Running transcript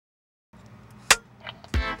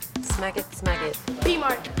Smack it, smack it.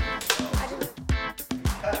 B-Mark.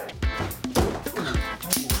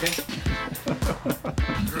 Okay.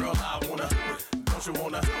 Girl, I wanna do it. Don't you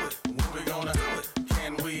wanna do it? When we gonna do it?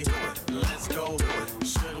 Can we do it? Let's go do it.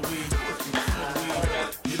 Should we do it? Should we do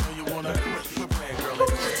it? You know you wanna do it. We're playing, girl. Do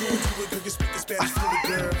it, girl. You speak Spanish fluent,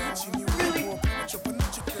 girl. She knew you were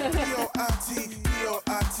D-O-I-T,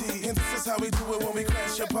 D-O-I-T. And this is how we do it when we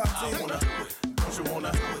crash your party. I wanna do it. Don't you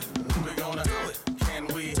wanna do it? When we gonna do it? Can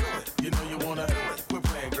we do it? You know you wanna do it. We're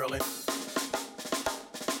playing, girl. Do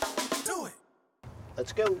it.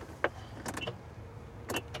 Let's go.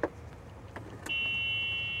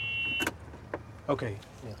 Okay,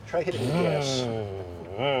 yeah, try hitting the gas.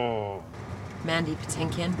 Mandy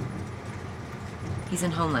Patinkin. He's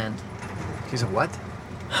in Homeland. He's a what?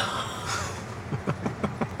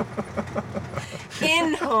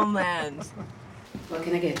 In Homeland. What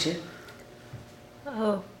can I get you?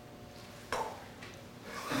 Oh.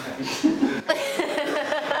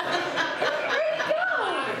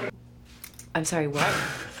 I'm sorry, what?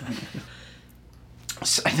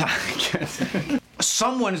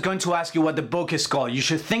 Someone is going to ask you what the book is called. You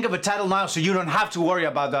should think of a title now so you don't have to worry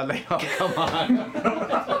about that later. Come on.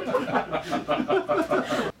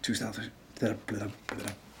 2000.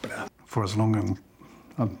 For as long as...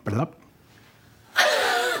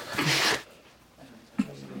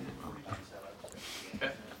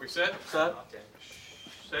 We set? Set.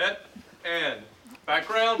 Set. And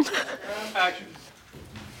background. Action.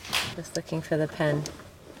 Just looking for the pen.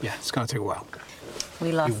 Yeah, it's gonna take a while.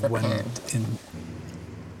 We lost the went pen. in.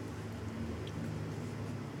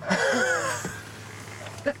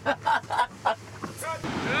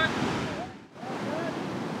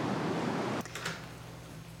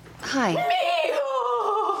 Hi.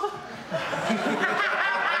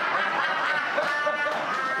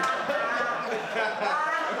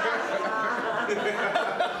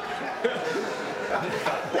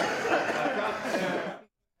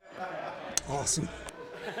 Awesome.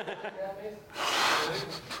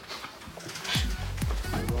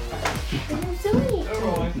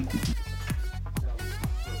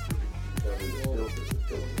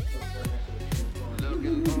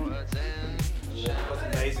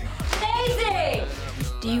 Amazing. Amazing!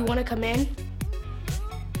 Do you want to come in?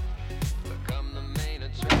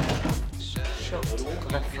 Shot to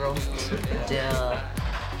the front. Duh.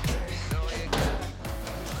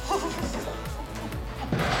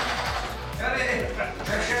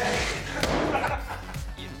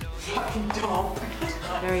 Fucking dumb.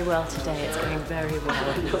 Very well today. It's going very well.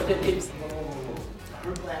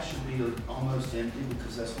 Her glass should be almost empty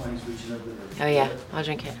because that's why he's reaching over there. Oh yeah, I'll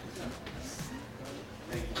drink it.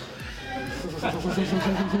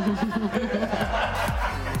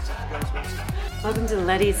 Welcome to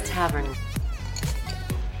Letty's Tavern.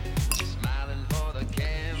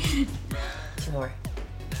 2 more.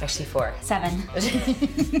 Actually 4. 7.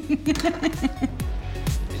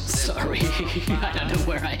 Sorry, I don't know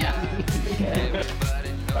where I am.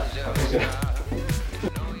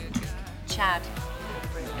 Chad.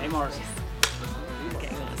 Hey, Mars.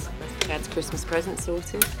 Chad's Christmas present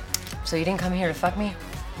sorted. So you didn't come here to fuck me?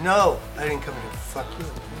 No, I didn't come here to fuck you.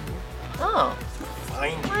 Oh.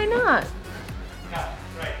 Find you. Why not?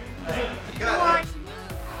 Come on.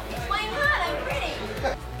 Why not? I'm pretty.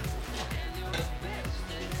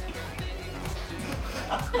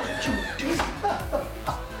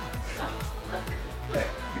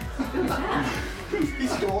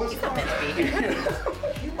 He's going. He's not meant to be here.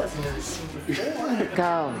 He wasn't in the scene before.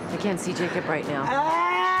 Go. I can't see Jacob right now.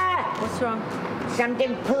 Ah! What's wrong?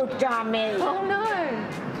 Something pooped on me. Oh no!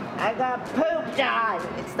 I got pooped on.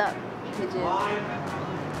 It's the pigeon.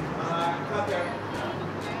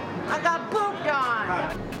 I got pooped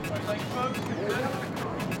on.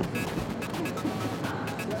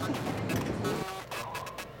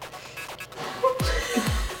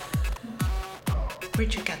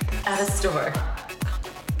 Where'd you get this? At a store.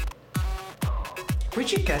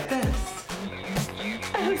 Where'd you get this?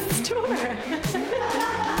 At a store.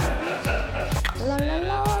 La la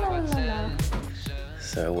la la la.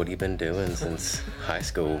 So what have you been doing since high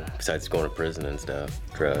school, besides going to prison and stuff?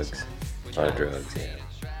 Drugs? A lot of drugs, yeah.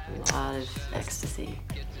 A lot of ecstasy.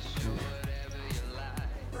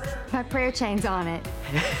 My prayer chain's on it.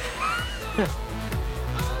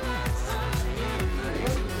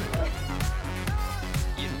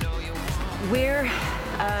 We're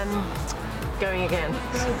going again.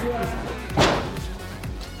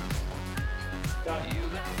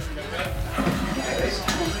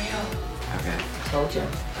 Okay. Told you.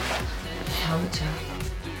 Told you.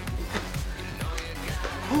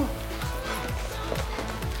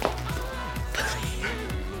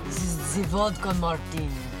 This is the vodka martini.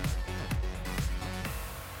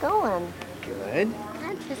 going? Good.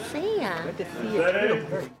 Glad to see ya. Good to see you.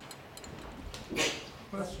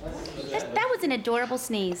 That was an adorable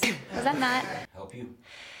sneeze. Was that not? Help you?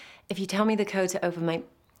 If you tell me the code to open my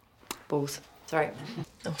balls. Sorry.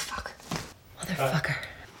 Oh, fuck. Motherfucker.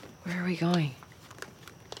 Where are we going?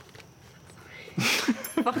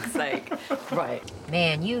 Fuck's sake. Right.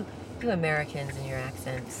 Man, you Americans and your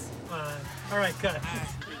accents. All right, cut.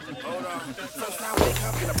 Hold on. First now wake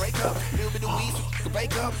up, gonna break up. Little bit of weed, so you can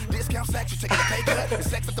bake up. Discount sex, you taking a pay cut.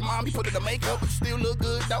 Sex at the mom, you put in the makeup, but you still look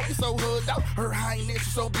good, though. You so hood, though. Her highness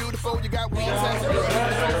is so beautiful. You got wings. I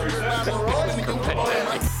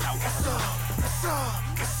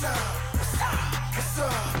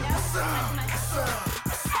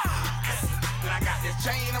got this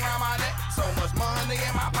chain around my neck, so much money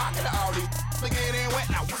in my pocket. All these getting wet.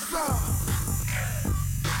 Now what's up?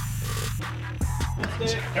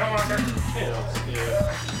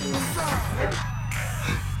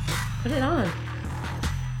 Put it on.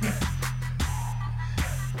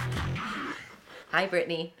 Hi,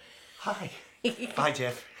 Brittany. Hi. Bye,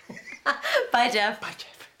 Jeff. Bye, Jeff. Bye,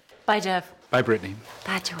 Jeff. Bye, Jeff. Bye, Brittany.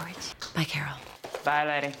 Bye, George. Bye, Carol. Bye,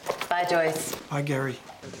 lady. Bye, Joyce. Bye, Gary.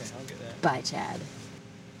 Bye, Chad.